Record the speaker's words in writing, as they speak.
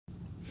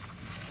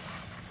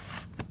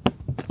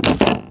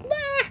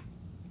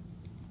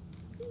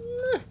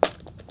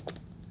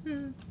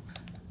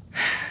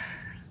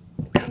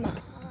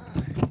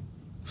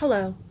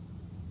Hello.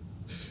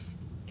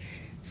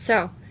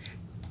 So,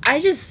 I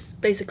just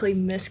basically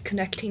miss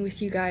connecting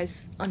with you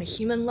guys on a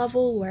human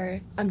level where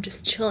I'm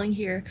just chilling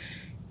here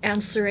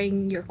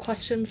answering your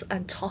questions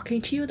and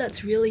talking to you.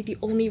 That's really the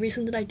only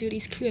reason that I do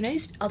these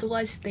Q&As.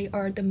 Otherwise, they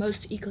are the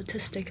most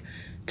egotistic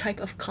type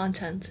of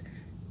content,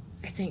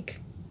 I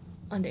think,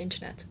 on the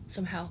internet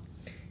somehow.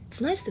 It's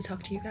nice to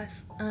talk to you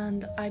guys,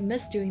 and I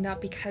miss doing that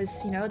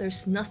because,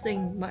 there's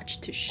nothing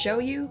much to show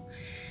you,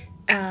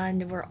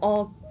 and we're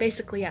all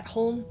basically at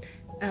home,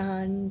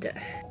 and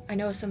I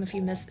know some of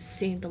you miss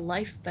seeing the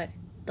life, but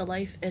the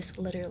life is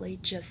literally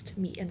just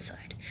me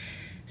inside.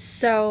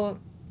 So,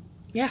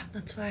 yeah,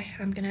 that's why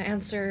I'm gonna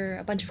answer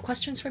a bunch of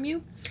questions from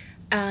you,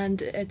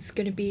 and it's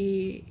gonna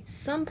be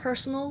some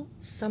personal,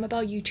 some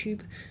about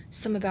YouTube,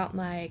 some about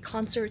my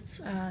concerts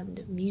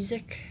and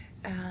music,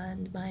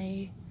 and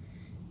my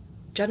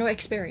general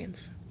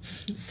experience.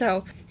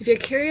 So, if you're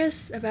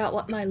curious about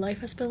what my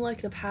life has been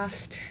like the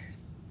past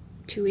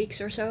 2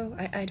 weeks or so,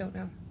 I don't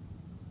know,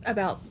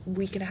 about a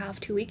week and a half,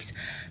 2 weeks,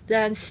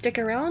 then stick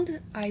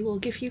around. I will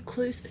give you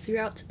clues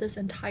throughout this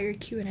entire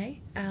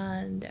Q&A,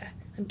 and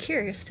I'm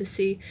curious to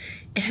see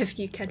if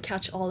you can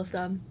catch all of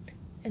them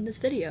in this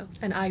video,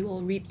 and I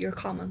will read your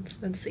comments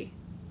and see.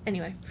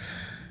 Anyway,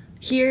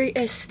 here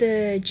is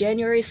the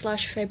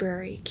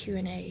January/February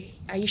Q&A.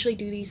 I usually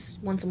do these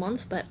once a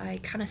month, but I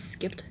kind of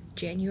skipped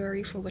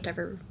January for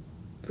whatever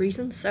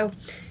reason, so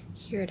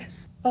here it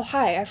is. Oh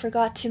hi, I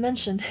forgot to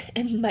mention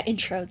in my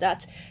intro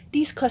that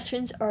these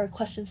questions are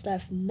questions that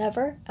I've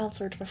never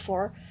answered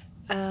before,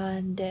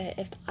 and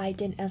if I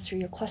didn't answer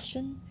your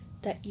question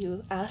that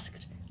you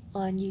asked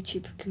on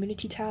YouTube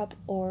community tab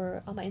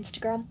or on my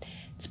Instagram,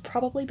 it's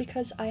probably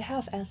because I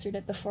have answered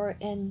it before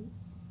in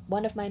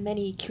one of my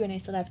many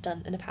Q&As that I've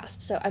done in the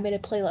past. So I made a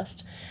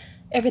playlist.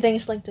 Everything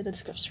is linked in the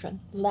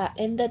description,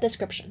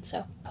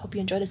 so I hope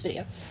you enjoy this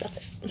video. That's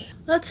it.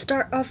 Let's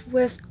start off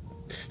with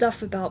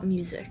stuff about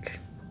music,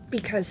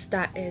 because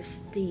that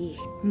is the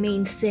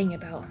main thing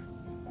about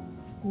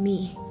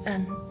me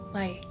and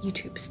my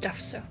YouTube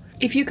stuff. So,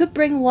 if you could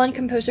bring one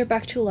composer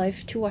back to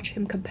life to watch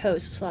him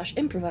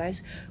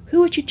compose/improvise, who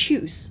would you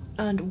choose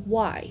and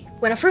why?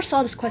 When I first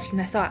saw this question,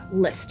 I thought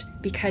Liszt,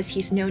 because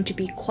he's known to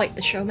be quite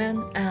the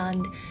showman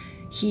and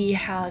he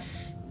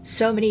has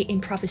so many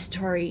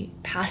improvisatory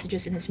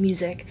passages in his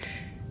music.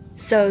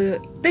 So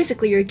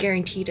basically you're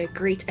guaranteed a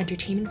great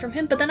entertainment from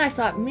him. But then I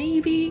thought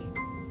maybe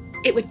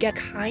it would get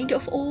kind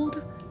of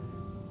old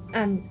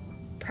and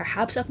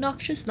perhaps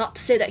obnoxious. Not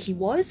to say that he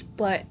was,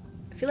 but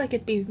I feel like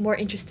it'd be more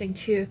interesting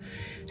to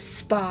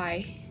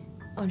spy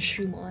on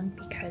Schumann,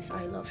 because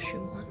I love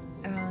Schumann.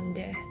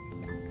 And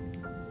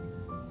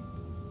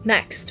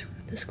next,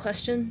 this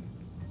question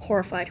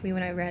horrified me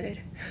when I read it.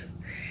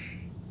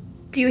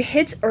 Do you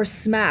hit or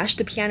smash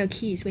the piano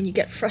keys when you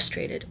get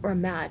frustrated or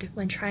mad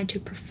when trying to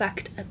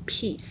perfect a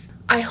piece?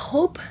 I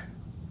hope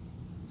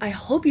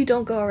you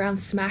don't go around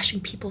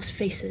smashing people's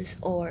faces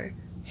or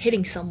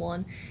hitting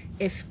someone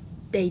if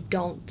they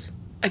don't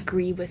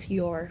agree with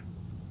your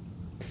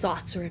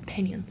thoughts or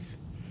opinions.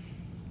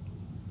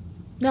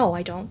 No,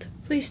 I don't.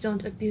 Please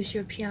don't abuse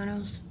your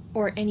pianos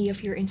or any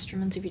of your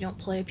instruments if you don't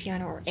play a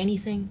piano, or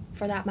anything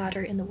for that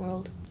matter in the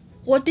world.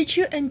 What did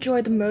you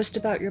enjoy the most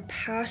about your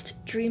past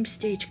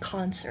Dreamstage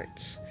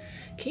concerts?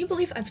 Can you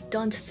believe I've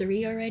done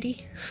 3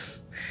 already?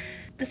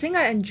 The thing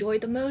I enjoyed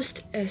the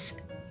most is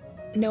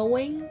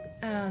knowing,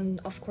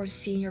 and of course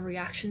seeing your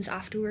reactions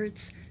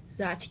afterwards,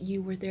 that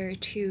you were there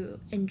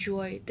to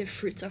enjoy the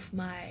fruits of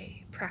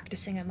my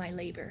practicing and my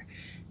labor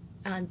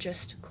and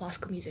just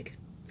classical music,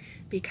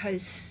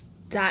 because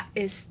that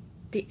is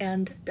the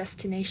end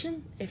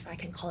destination, if I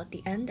can call it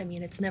the end. I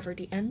mean, it's never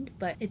the end,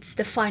 but it's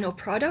the final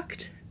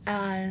product,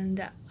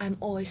 and I'm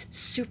always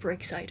super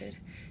excited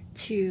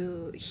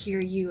to hear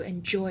you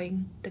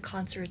enjoying the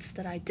concerts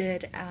that I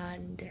did,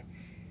 and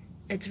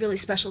it's really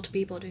special to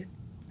be able to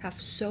have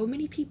so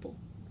many people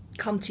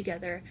come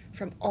together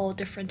from all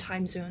different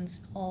time zones,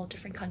 all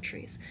different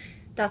countries.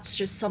 That's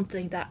just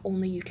something that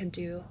only you can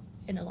do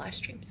in a live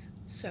streams.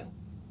 So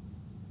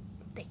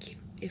thank you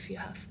if you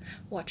have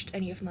watched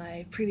any of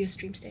my previous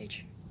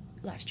Dreamstage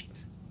live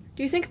streams.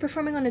 Do you think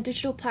performing on a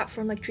digital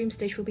platform like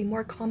Dreamstage will be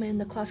more common in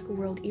the classical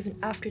world even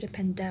after the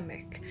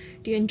pandemic?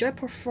 Do you enjoy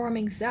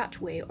performing that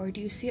way, or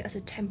do you see it as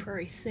a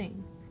temporary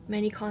thing?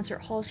 Many concert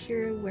halls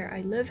here where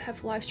I live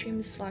have live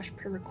streams /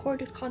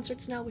 pre-recorded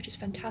concerts now, which is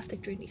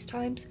fantastic during these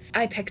times.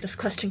 I picked this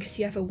question because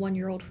you have a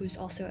 1-year-old who's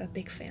also a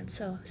big fan,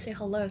 so say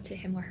hello to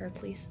him or her,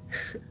 please.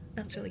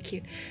 That's really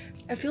cute.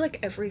 I feel like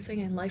everything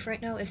in life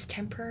right now is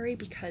temporary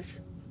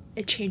because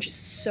it changes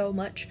so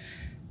much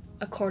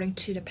according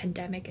to the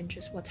pandemic and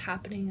just what's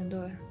happening in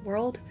the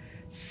world.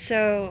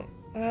 So,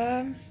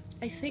 I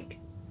think,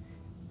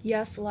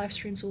 yes, live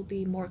streams will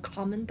be more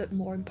common, but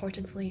more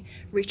importantly,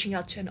 reaching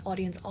out to an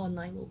audience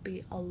online will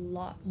be a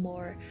lot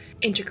more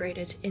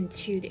integrated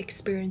into the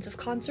experience of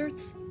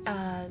concerts,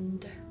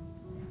 and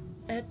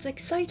it's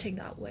exciting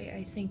that way.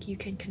 I think you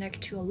can connect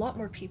to a lot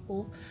more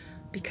people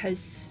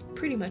because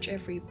pretty much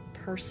every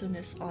person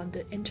is on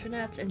the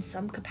internet in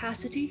some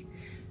capacity.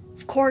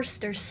 Of course,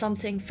 there's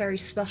something very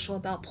special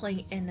about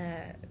playing in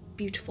a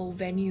beautiful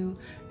venue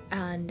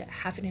and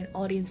having an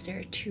audience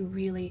there to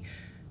really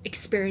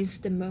experience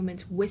the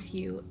moment with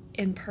you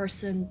in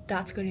person.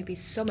 That's going to be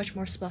so much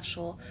more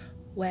special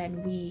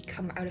when we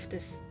come out of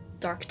this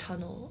dark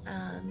tunnel.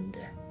 And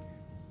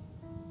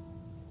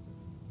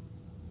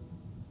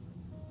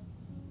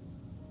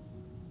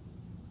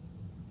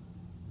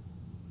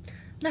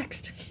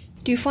next,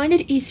 do you find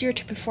it easier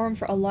to perform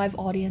for a live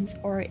audience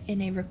or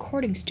in a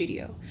recording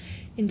studio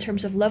in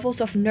terms of levels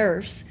of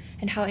nerves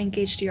and how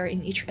engaged you are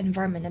in each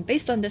environment? And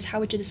based on this, how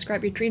would you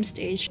describe your dream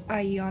stage,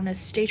 i.e. on a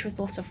stage with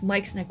lots of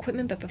mics and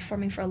equipment but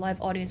performing for a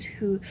live audience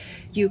who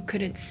you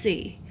couldn't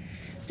see?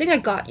 I think I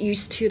got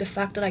used to the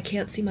fact that I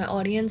can't see my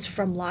audience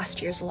from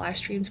last year's live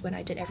streams when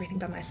I did everything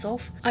by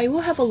myself. I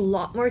will have a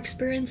lot more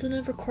experience in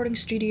a recording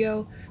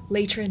studio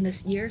later in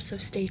this year, so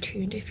stay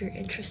tuned if you're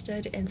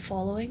interested in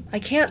following. I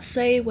can't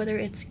say whether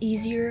it's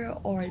easier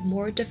or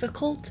more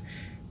difficult.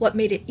 What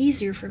made it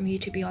easier for me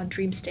to be on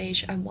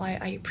Dreamstage and why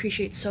I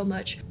appreciate so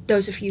much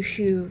those of you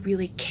who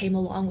really came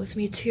along with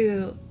me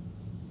to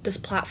this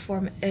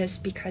platform is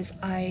because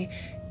I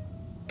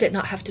did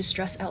not have to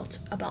stress out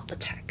about the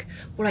tech.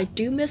 What I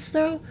do miss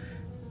though,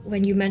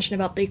 when you mention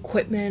about the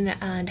equipment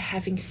and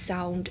having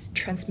sound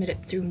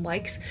transmitted through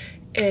mics,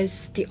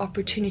 is the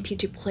opportunity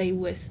to play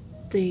with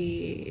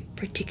the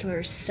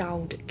particular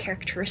sound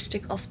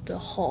characteristic of the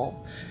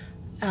hall.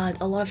 And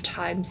a lot of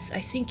times, I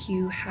think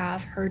you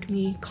have heard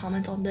me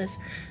comment on this,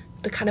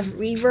 the kind of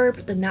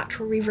reverb, the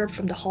natural reverb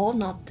from the hall,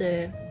 not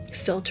the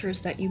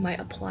filters that you might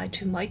apply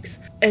to mics,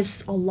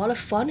 is a lot of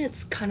fun.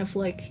 It's kind of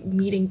like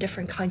meeting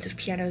different kinds of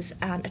pianos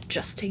and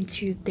adjusting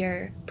to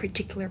their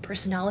particular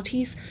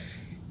personalities.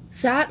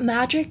 That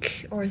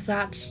magic or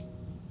that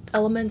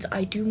element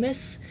I do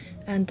miss,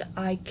 and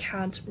I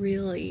can't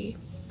really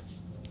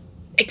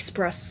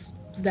express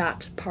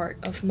that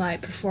part of my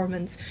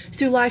performance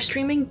through live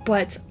streaming.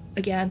 But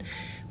again,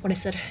 what I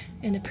said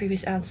in the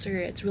previous answer,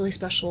 it's really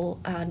special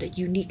and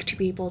unique to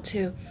be able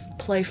to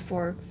play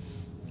for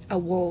a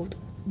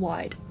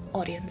worldwide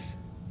audience.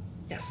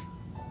 Yes,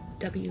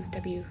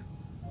 WWA.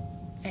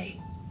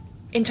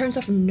 In terms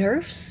of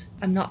nerves,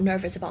 I'm not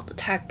nervous about the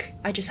tech.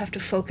 I just have to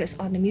focus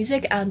on the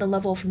music, and the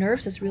level of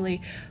nerves is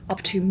really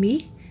up to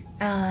me.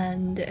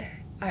 And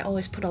I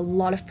always put a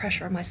lot of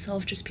pressure on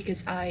myself just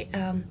because I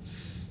am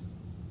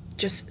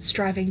just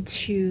striving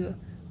to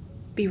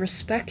be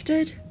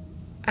respected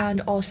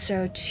and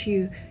also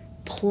to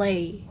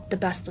play the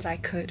best that I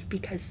could,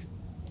 because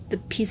the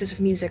pieces of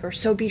music are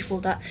so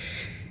beautiful that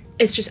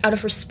it's just out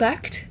of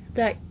respect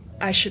that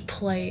I should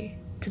play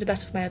to the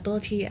best of my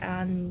ability,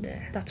 and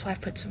that's why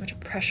I've put so much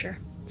pressure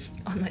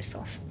on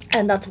myself.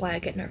 And that's why I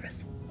get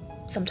nervous.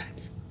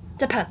 Sometimes.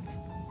 Depends.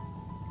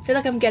 I feel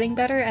like I'm getting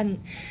better,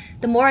 and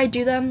the more I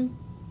do them,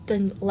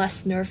 the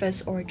less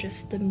nervous or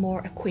just the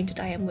more acquainted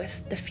I am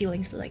with the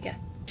feelings that I get.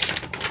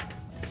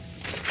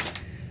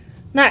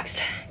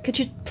 Next, could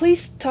you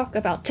please talk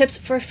about tips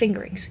for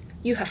fingerings?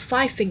 You have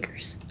 5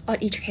 fingers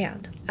on each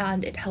hand,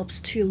 and it helps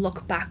to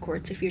look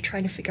backwards if you're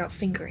trying to figure out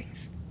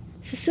fingerings.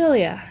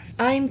 Cecilia,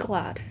 I'm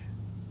glad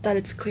that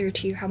it's clear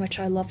to you how much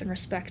I love and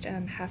respect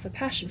and have a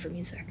passion for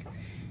music.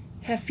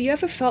 Have you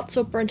ever felt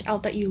so burnt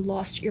out that you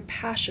lost your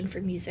passion for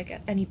music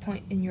at any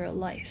point in your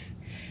life?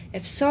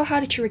 If so,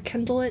 how did you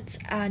rekindle it,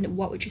 and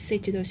what would you say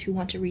to those who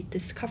want to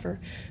rediscover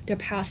their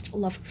past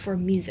love for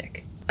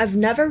music? I've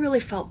never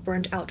really felt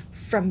burnt out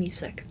from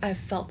music. I've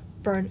felt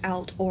burnt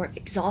out or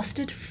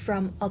exhausted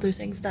from other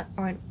things that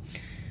aren't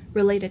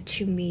related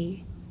to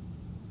me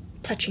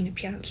touching the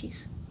piano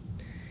keys.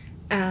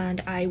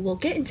 And I will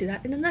get into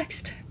that in the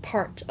next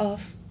part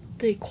of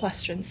the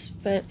questions.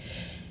 But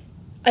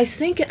I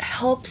think it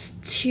helps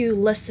to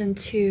listen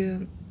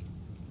to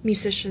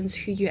musicians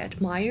who you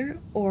admire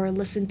or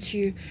listen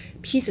to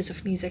pieces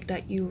of music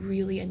that you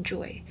really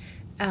enjoy.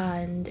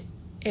 And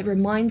it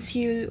reminds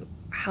you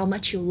how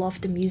much you love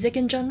the music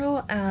in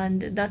general,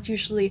 and that's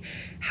usually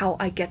how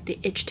I get the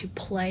itch to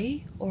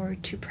play or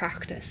to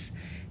practice.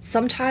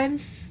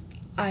 Sometimes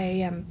I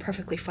am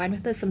perfectly fine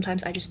with this,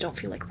 sometimes I just don't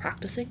feel like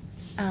practicing.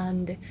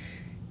 And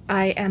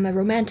I am a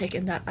romantic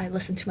in that I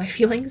listen to my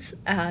feelings,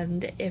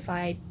 and if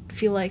I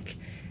feel like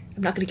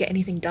I'm not going to get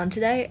anything done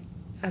today,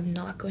 I'm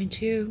not going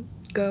to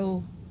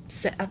go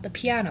sit at the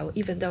piano,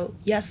 even though,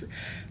 yes,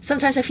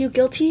 sometimes I feel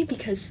guilty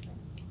because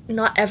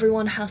not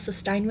everyone has the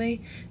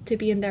Steinway to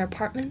be in their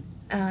apartment,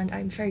 and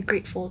I'm very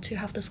grateful to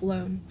have this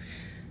loan.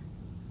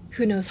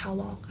 Who knows how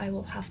long I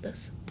will have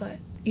this, but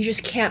you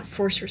just can't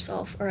force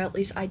yourself, or at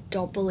least I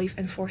don't believe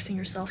in forcing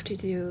yourself to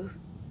do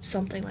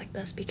something like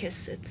this,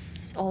 because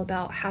it's all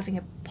about having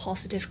a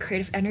positive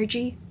creative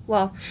energy.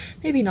 Well,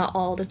 maybe not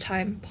all the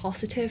time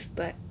positive,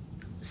 but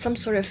some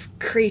sort of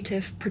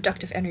creative,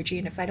 productive energy,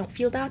 and if I don't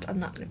feel that, I'm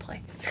not going to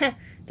play.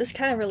 This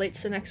kind of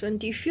relates to the next one.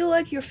 Do you feel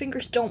like your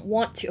fingers don't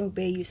want to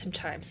obey you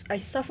sometimes? I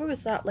suffer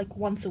with that like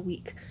once a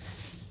week.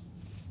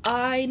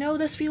 I know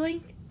this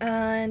feeling,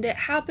 and it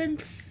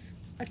happens,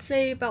 I'd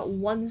say, about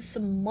once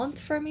a month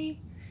for me.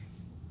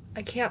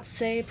 I can't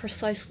say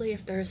precisely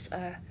if there's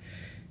a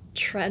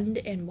trend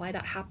in why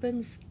that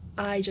happens.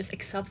 I just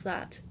accept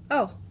that,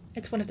 oh,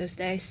 it's one of those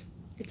days.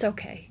 It's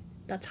okay.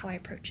 That's how I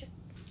approach it.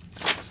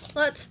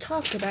 Let's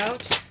talk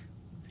about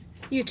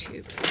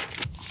YouTube.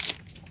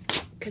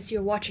 Because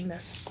you're watching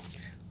this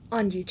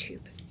on YouTube.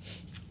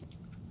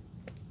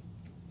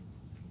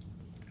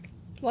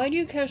 Why do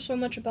you care so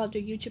much about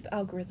the YouTube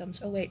algorithms?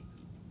 Oh wait,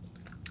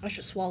 I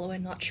should swallow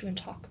and not chew and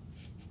talk.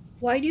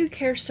 Why do you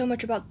care so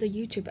much about the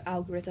YouTube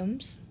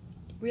algorithms?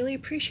 Really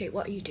appreciate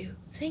what you do.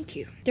 Thank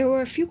you. There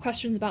were a few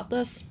questions about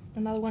this.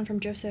 Another one from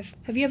Joseph.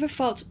 Have you ever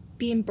felt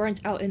being burnt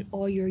out in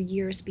all your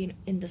years being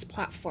in this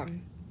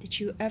platform? Did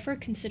you ever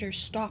consider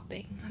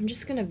stopping? I'm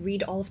just gonna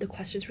read all of the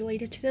questions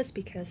related to this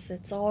because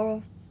it's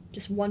all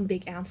just one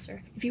big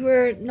answer. If you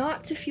were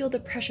not to feel the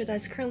pressure that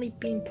is currently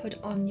being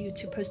put on you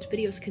to post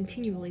videos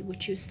continually,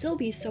 would you still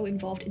be so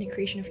involved in the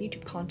creation of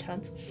YouTube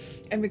content?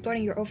 And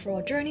regarding your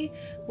overall journey,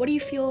 what do you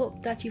feel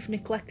that you've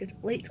neglected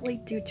lately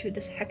due to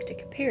this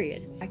hectic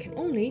period? I can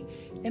only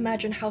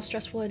imagine how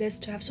stressful it is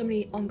to have so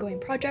many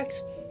ongoing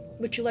projects.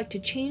 Would you like to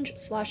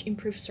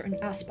change/improve certain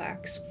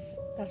aspects?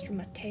 That's from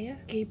Matea.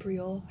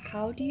 Gabriel,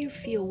 how do you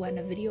feel when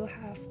a video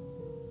have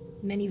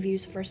many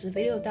views versus a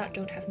video that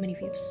don't have many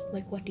views?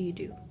 Like, what do you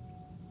do?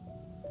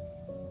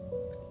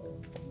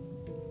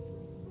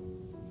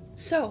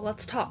 So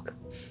let's talk,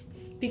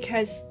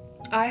 because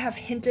I have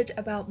hinted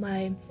about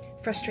my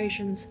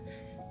frustrations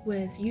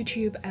with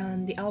YouTube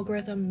and the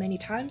algorithm many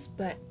times,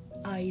 but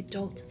I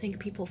don't think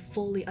people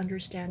fully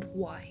understand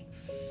why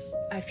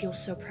I feel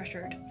so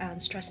pressured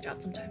and stressed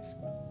out sometimes.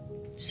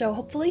 So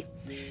hopefully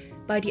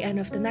by the end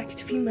of the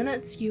next few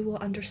minutes you will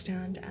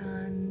understand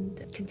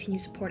and continue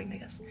supporting, I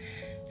guess.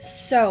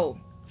 So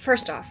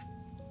first off,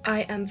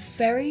 I am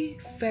very,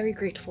 very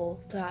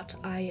grateful that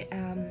I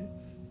am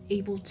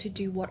able to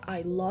do what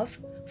I love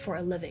for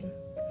a living.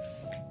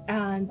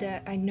 And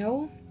I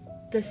know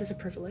this is a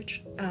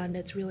privilege, and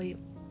it's really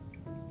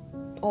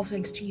all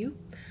thanks to you.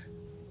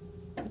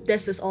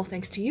 This is all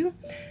thanks to you,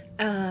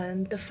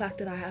 and the fact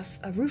that I have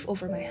a roof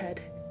over my head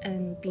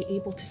and be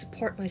able to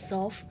support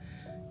myself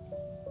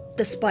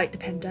despite the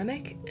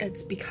pandemic.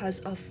 It's because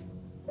of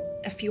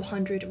a few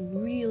hundred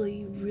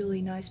really,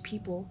 really nice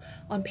people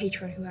on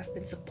Patreon who have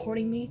been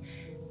supporting me,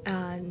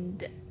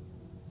 and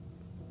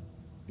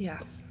yeah,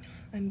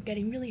 I'm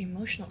getting really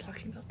emotional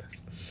talking about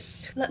this.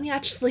 Let me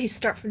actually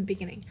start from the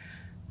beginning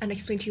and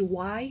explain to you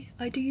why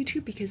I do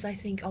YouTube, because I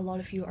think a lot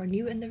of you are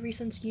new in the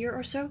recent year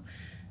or so.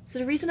 So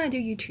the reason I do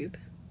YouTube,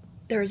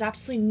 there is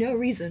absolutely no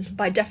reason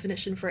by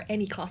definition for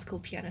any classical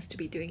pianist to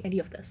be doing any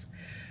of this.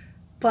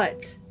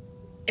 But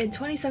in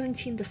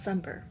 2017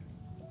 December,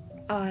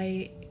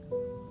 I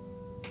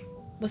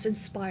was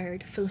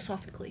inspired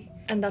philosophically,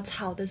 and that's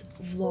how this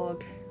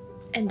vlog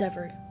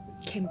endeavor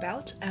came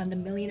about, and a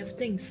million of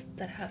things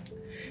that have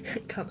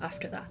come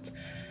after that.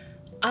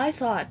 I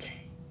thought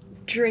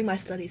during my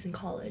studies in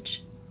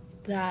college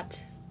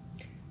that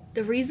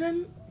the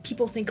reason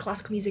people think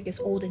classical music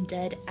is old and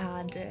dead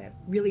and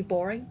really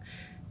boring,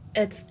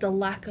 it's the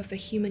lack of a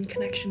human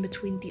connection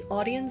between the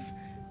audience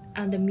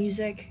and the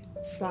music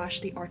 /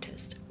 the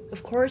artist.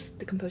 Of course,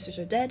 the composers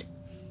are dead.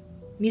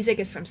 Music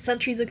is from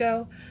centuries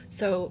ago,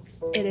 so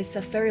it is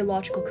a very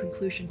logical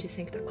conclusion to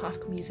think that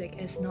classical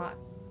music is not,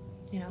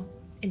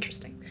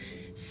 interesting.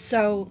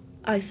 So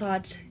I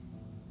thought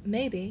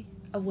maybe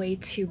a way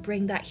to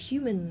bring that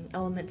human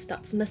element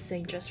that's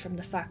missing just from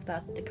the fact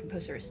that the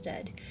composer is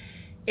dead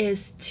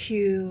is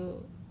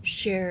to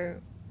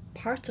share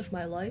parts of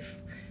my life,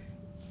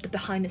 the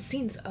behind the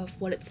scenes of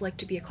what it's like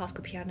to be a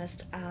classical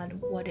pianist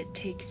and what it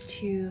takes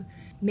to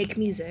make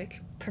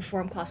music,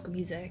 perform classical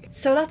music.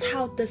 So that's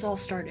how this all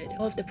started.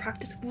 All of the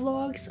practice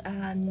vlogs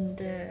and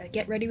the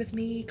get ready with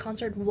me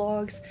concert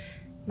vlogs,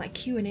 my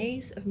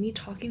Q&As of me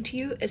talking to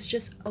you, it's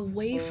just a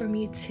way for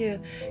me to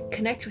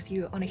connect with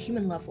you on a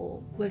human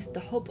level with the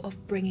hope of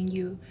bringing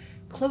you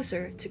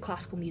closer to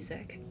classical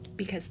music,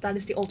 because that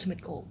is the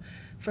ultimate goal,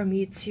 for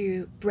me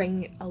to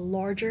bring a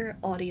larger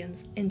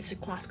audience into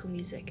classical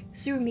music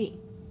through me.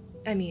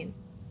 I mean,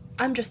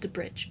 I'm just a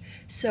bridge.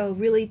 So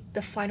really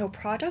the final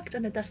product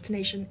and the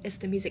destination is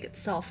the music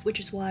itself, which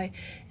is why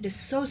it is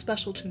so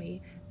special to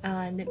me,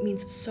 and it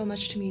means so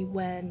much to me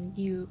when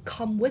you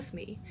come with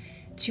me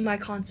to my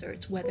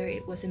concerts, whether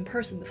it was in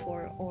person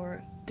before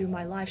or through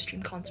my live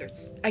stream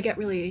concerts. I get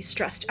really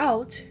stressed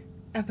out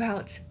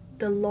about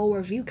the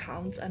lower view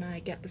counts, and I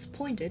get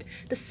disappointed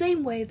the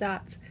same way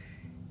that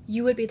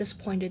you would be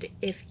disappointed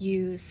if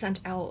you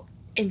sent out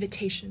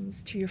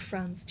invitations to your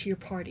friends to your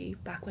party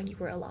back when you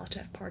were allowed to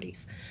have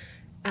parties,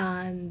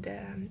 and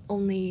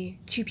only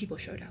 2 people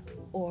showed up,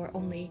 or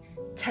only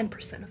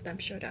 10% of them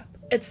showed up.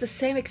 It's the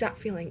same exact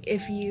feeling.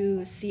 If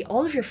you see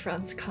all of your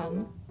friends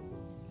come,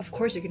 of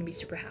course you're gonna be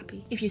super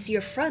happy. If you see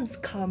your friends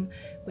come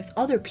with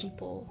other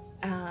people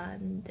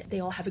and they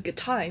all have a good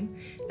time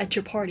at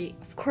your party,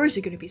 of course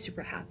you're gonna be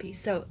super happy.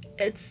 So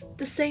it's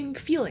the same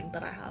feeling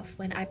that I have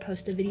when I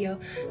post a video.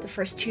 The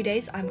first 2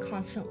 days, I'm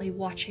constantly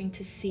watching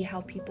to see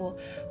how people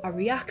are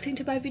reacting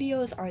to my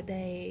videos. Are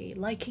they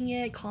liking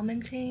it,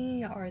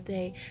 commenting? Are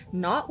they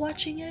not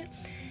watching it?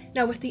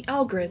 Now with the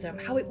algorithm,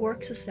 how it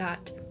works is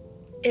that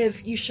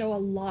If you show a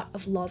lot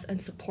of love and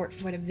support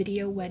for the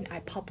video when I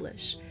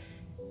publish,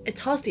 it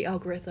tells the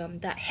algorithm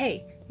that,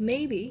 hey,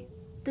 maybe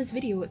this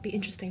video would be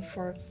interesting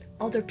for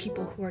other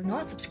people who are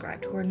not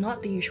subscribed, who are not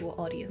the usual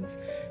audience,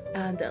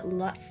 and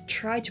let's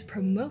try to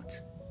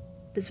promote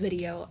this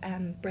video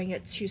and bring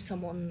it to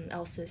someone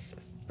else's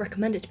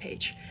recommended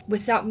page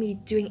without me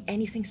doing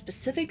anything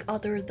specific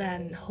other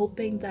than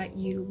hoping that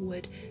you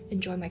would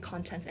enjoy my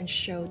content and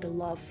show the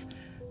love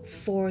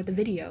for the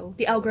video.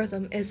 The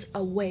algorithm is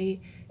a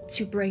way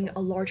to bring a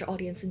larger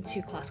audience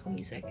into classical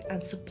music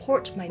and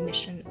support my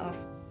mission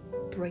of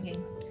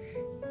bringing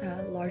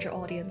a larger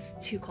audience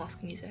to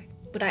classical music.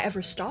 Would I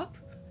ever stop?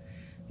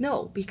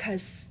 No,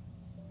 because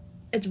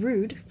it's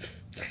rude.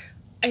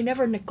 I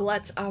never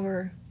neglect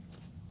our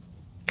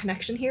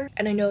connection here,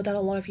 and I know that a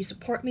lot of you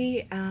support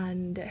me,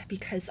 and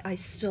because I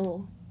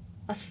still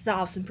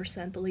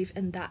 1000% believe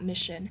in that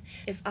mission,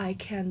 if I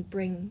can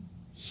bring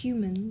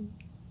human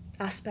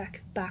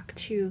aspect back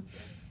to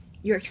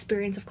your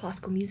experience of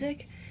classical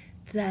music,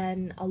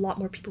 then a lot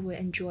more people will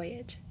enjoy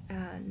it.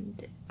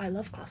 And I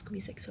love classical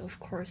music, so of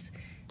course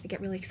I get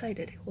really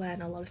excited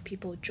when a lot of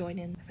people join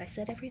in. Have I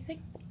said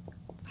everything?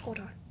 Hold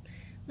on,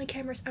 my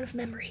camera's out of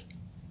memory.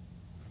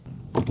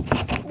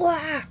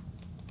 Blah!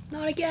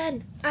 Not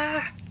again!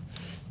 Ah!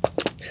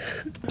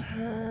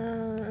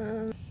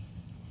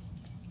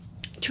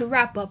 To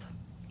wrap up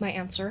my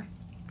answer,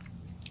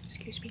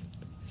 excuse me.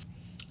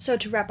 So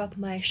to wrap up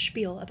my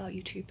spiel about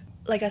YouTube,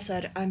 like I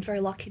said, I'm very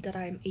lucky that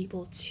I'm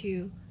able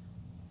to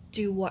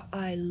do what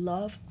I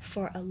love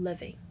for a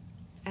living.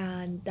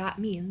 And that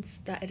means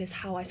that it is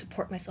how I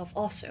support myself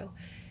also.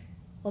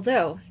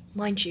 Although,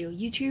 mind you,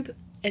 YouTube,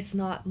 it's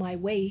not my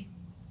way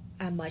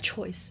and my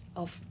choice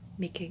of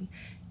making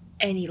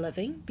any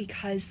living,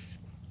 because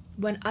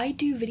when I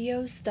do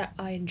videos that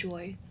I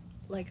enjoy,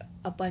 like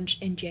a bunch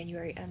in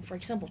January, and for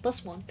example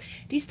this one,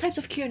 these types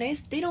of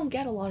Q&As, they don't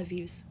get a lot of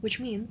views, which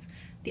means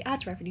the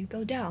ads revenue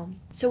go down.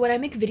 So when I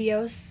make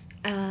videos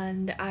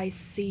and I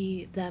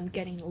see them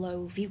getting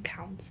low view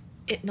count,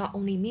 it not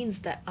only means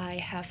that I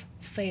have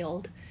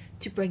failed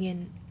to bring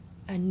in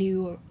a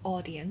new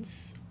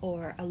audience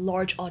or a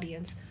large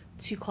audience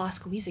to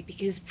classical music,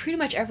 because pretty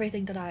much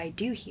everything that I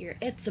do here,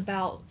 it's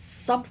about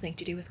something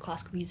to do with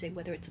classical music,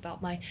 whether it's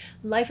about my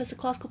life as a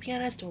classical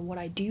pianist or what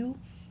I do,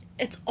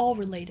 it's all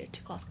related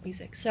to classical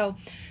music. So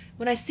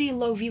when I see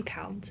low view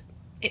count,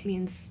 it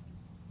means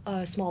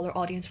a smaller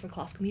audience for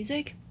classical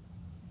music,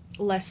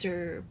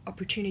 lesser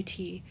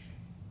opportunity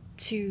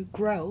to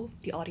grow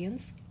the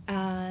audience,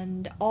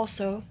 and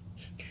also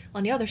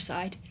on the other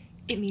side,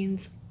 it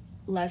means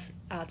less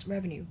ads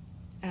revenue.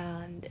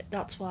 And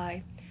that's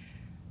why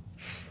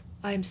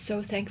I'm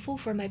so thankful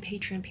for my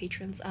Patreon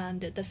patrons,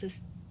 and this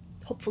is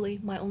hopefully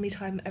my only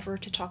time ever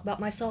to talk about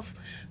myself.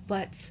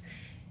 But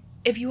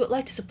if you would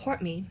like to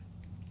support me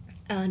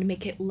and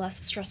make it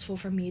less stressful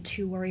for me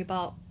to worry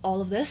about all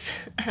of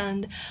this,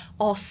 and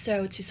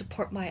also to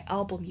support my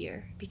album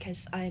year,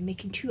 because I'm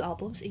making 2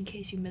 albums in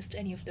case you missed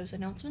any of those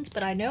announcements,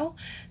 but I know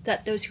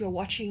that those who are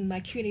watching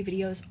my Q&A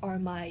videos are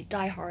my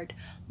diehard,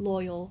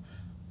 loyal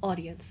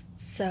audience.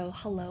 So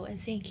hello and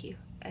thank you,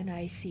 and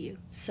I see you.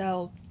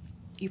 So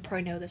you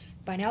probably know this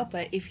by now,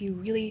 but if you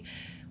really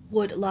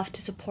would love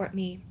to support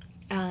me,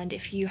 and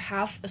if you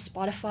have a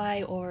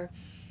Spotify or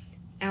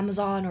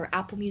Amazon or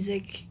Apple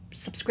Music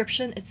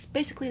subscription, it's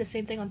basically the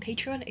same thing on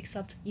Patreon,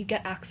 except you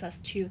get access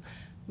to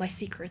my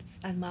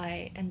secrets and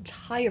my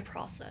entire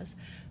process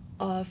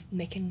of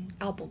making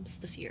albums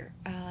this year.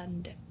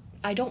 And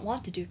I don't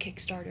want to do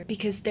Kickstarter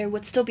because there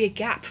would still be a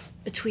gap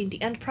between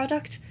the end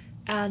product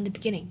and the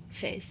beginning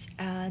phase,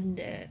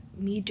 and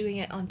me doing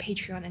it on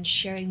Patreon and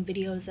sharing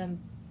videos and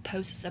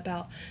posts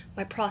about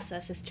my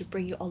process is to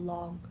bring you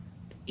along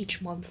each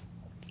month,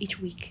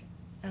 each week.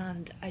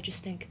 And I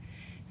just think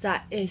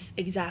that is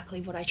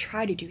exactly what I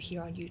try to do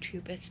here on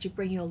YouTube. It's to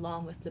bring you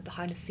along with the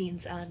behind the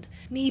scenes and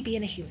me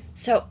being a human.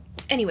 So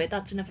anyway,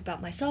 that's enough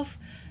about myself.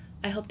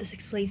 I hope this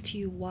explains to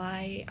you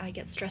why I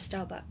get stressed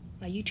out about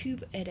my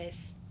YouTube. It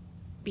is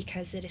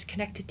because it is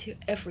connected to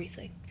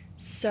everything.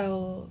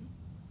 So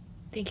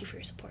thank you for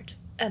your support,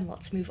 and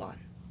let's move on.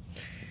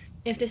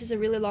 If this is a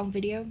really long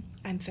video,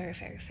 I'm very,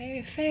 very,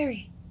 very,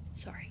 very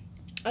sorry.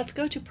 Let's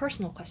go to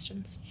personal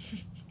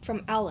questions.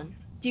 From Alan.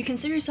 Do you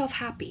consider yourself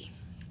happy?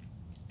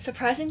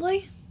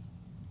 Surprisingly,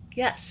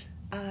 yes.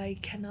 I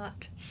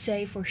cannot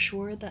say for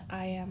sure that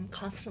I am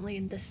constantly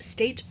in this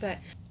state, but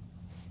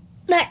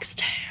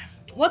next.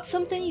 What's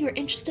something you're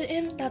interested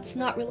in that's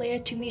not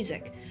related to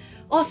music?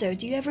 Also,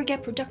 do you ever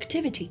get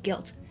productivity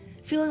guilt?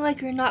 Feeling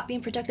like you're not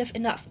being productive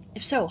enough?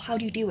 If so, how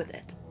do you deal with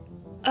it?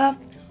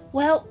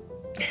 Well,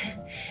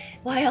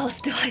 why else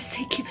do I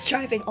say keep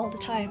striving all the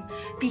time?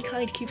 Be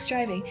kind, keep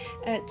striving.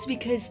 It's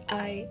because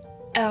I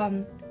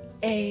am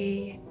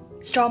a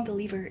strong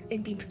believer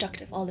in being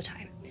productive all the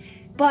time.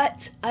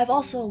 But I've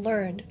also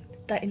learned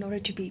that in order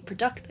to be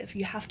productive,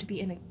 you have to be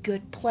in a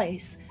good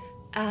place.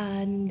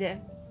 And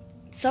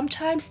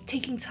sometimes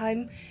taking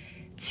time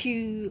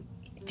to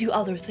do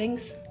other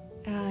things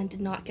and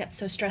not get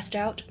so stressed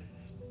out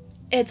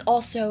it's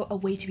also a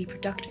way to be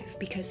productive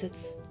because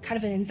it's kind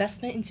of an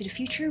investment into the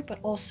future, but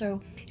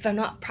also if I'm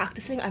not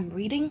practicing, I'm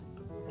reading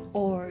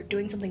or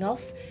doing something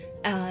else,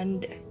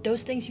 and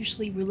those things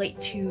usually relate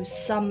to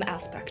some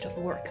aspect of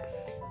work,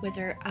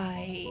 whether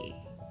I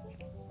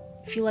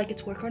feel like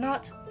it's work or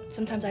not.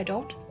 Sometimes I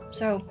don't.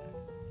 So,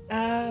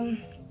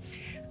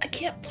 I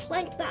can't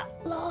plank that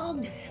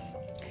long.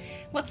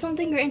 What's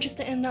something you're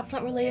interested in that's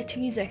not related to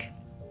music?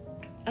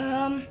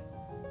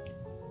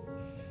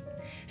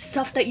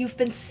 Stuff that you've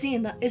been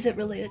seeing that isn't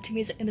related to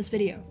music in this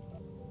video.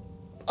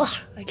 Ugh,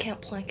 I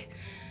can't plank.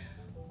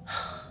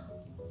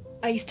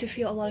 I used to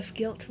feel a lot of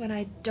guilt when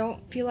I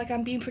don't feel like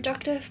I'm being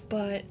productive,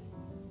 but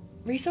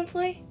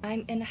recently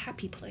I'm in a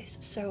happy place,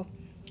 so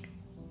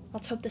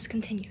let's hope this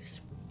continues.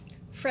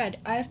 Fred,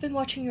 I have been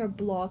watching your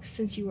blog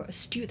since you were a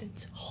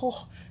student.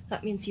 Oh,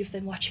 that means you've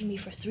been watching me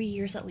for 3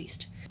 years at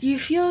least. Do you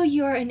feel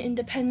you are an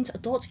independent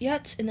adult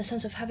yet, in the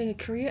sense of having a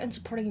career and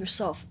supporting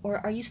yourself, or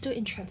are you still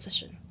in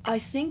transition? I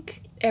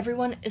think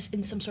everyone is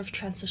in some sort of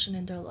transition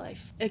in their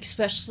life,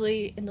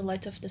 especially in the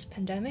light of this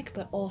pandemic,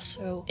 but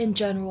also in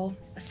general.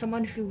 As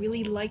someone who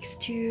really likes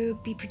to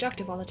be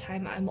productive all the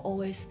time, I'm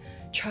always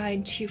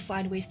trying to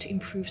find ways to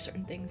improve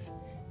certain things.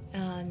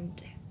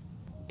 And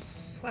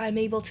I'm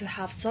able to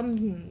have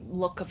some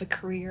look of a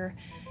career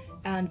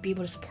and be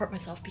able to support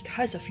myself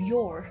because of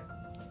your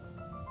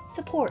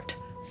support.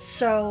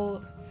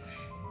 So,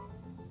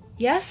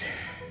 yes,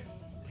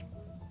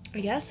 I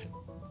guess.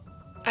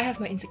 I have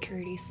my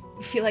insecurities.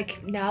 I feel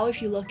like now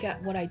if you look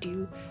at what I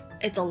do,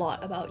 it's a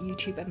lot about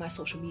YouTube and my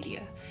social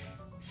media.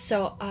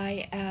 So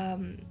I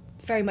am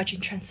very much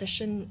in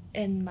transition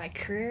in my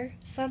career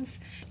sense.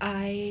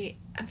 I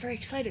am very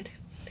excited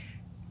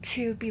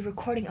to be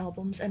recording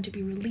albums and to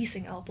be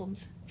releasing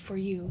albums for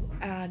you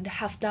and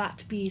have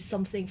that be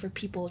something for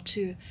people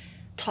to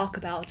talk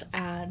about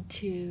and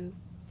to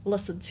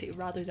listen to,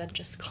 rather than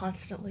just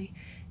constantly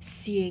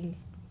seeing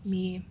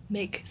me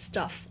make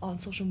stuff on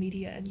social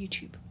media and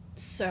YouTube.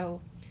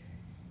 So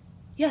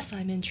yes,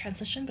 I'm in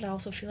transition, but I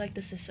also feel like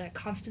this is a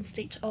constant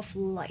state of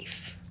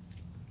life.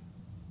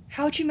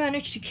 How'd you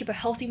manage to keep a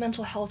healthy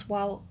mental health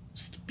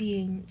whilst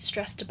being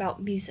stressed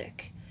about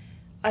music?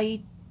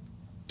 I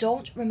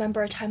don't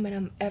remember a time when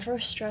I'm ever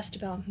stressed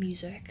about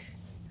music.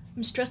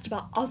 I'm stressed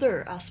about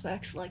other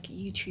aspects like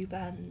YouTube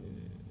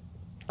and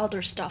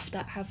other stuff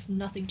that have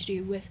nothing to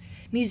do with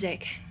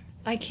music.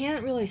 I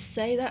can't really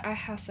say that I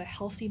have a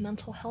healthy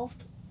mental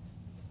health,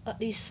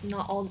 at least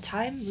not all the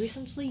time.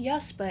 Recently,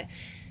 yes, but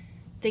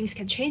things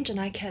can change and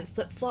I can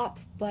flip-flop.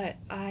 But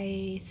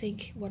I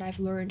think what I've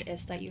learned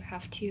is that you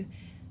have to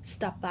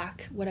step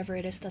back, whatever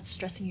it is that's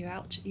stressing you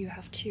out. You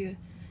have to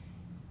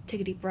take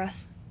a deep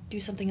breath, do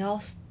something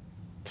else,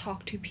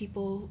 talk to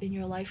people in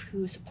your life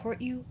who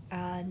support you,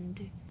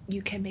 and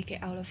you can make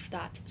it out of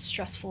that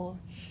stressful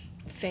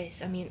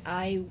phase. I mean,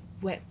 I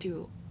went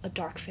through a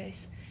dark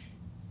phase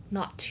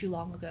not too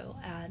long ago,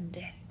 and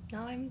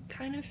now I'm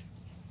kind of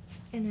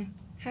in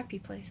a happy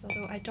place,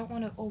 although I don't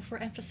want to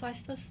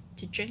overemphasize this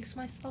to jinx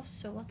myself,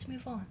 so let's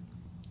move on.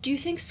 Do you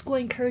think school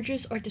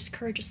encourages or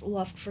discourages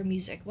love for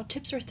music? What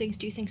tips or things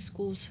do you think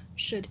schools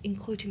should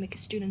include to make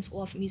students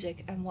love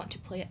music and want to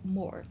play it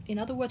more? In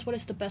other words, what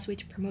is the best way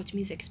to promote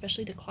music,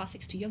 especially the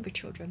classics, to younger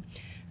children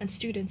and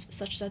students,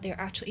 such that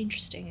they're actually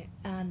interested in it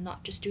and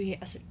not just doing it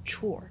as a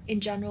chore? In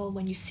general,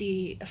 when you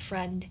see a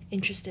friend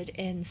interested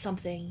in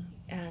something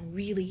and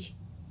really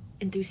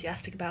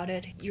enthusiastic about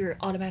it, you're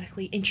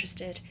automatically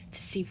interested to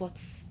see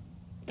what's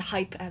the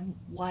hype and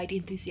why the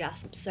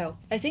enthusiasm. So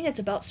I think it's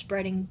about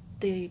spreading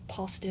the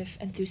positive,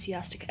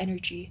 enthusiastic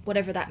energy,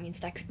 whatever that means.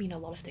 That could mean a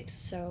lot of things.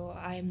 So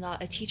I am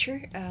not a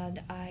teacher,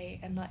 and I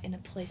am not in a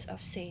place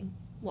of saying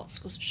what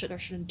schools should or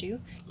shouldn't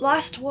do.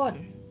 Last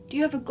one. Do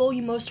you have a goal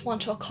you most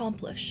want to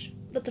accomplish?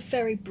 That's a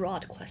very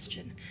broad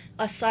question.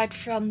 Aside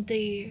from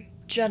the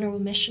general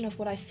mission of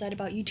what I said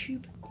about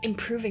YouTube,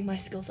 improving my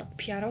skills at the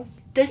piano,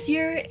 this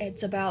year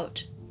it's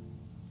about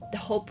the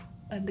hope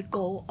and the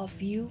goal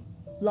of you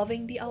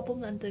loving the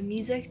album and the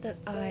music that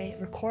I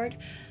record,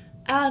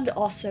 and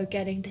also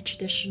getting the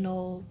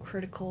traditional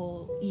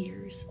critical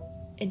ears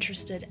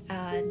interested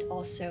and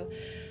also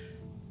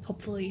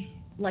hopefully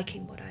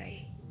liking what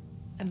I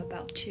am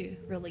about to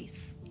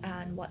release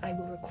and what I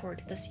will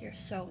record this year.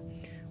 So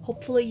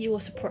hopefully you will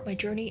support my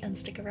journey and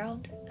stick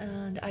around,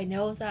 and I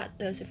know that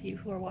those of you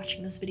who are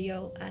watching this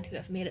video and who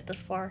have made it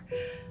this far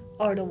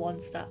are the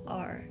ones that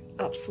are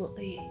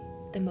absolutely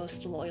the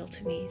most loyal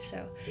to me,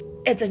 so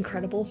it's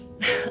incredible.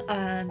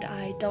 And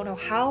I don't know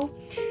how,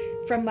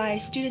 from my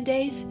student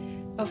days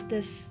of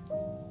this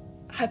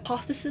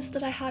hypothesis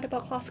that I had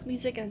about classical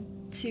music and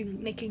to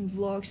making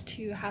vlogs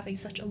to having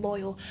such a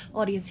loyal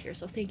audience here.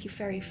 So thank you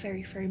very,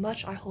 very, very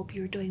much. I hope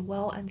you're doing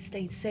well and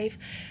staying safe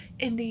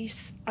in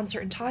these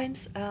uncertain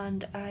times,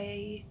 and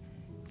I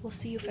will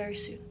see you very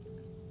soon.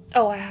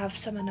 Oh, I have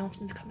some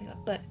announcements coming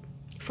up, but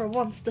for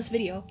once this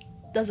video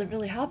doesn't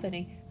really have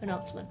any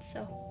announcements,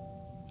 so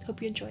hope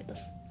you enjoyed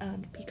this,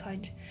 and be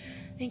kind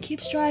and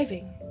keep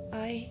striving.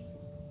 I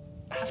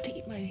have to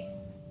eat my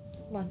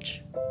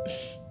lunch.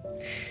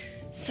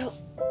 So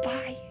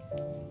bye.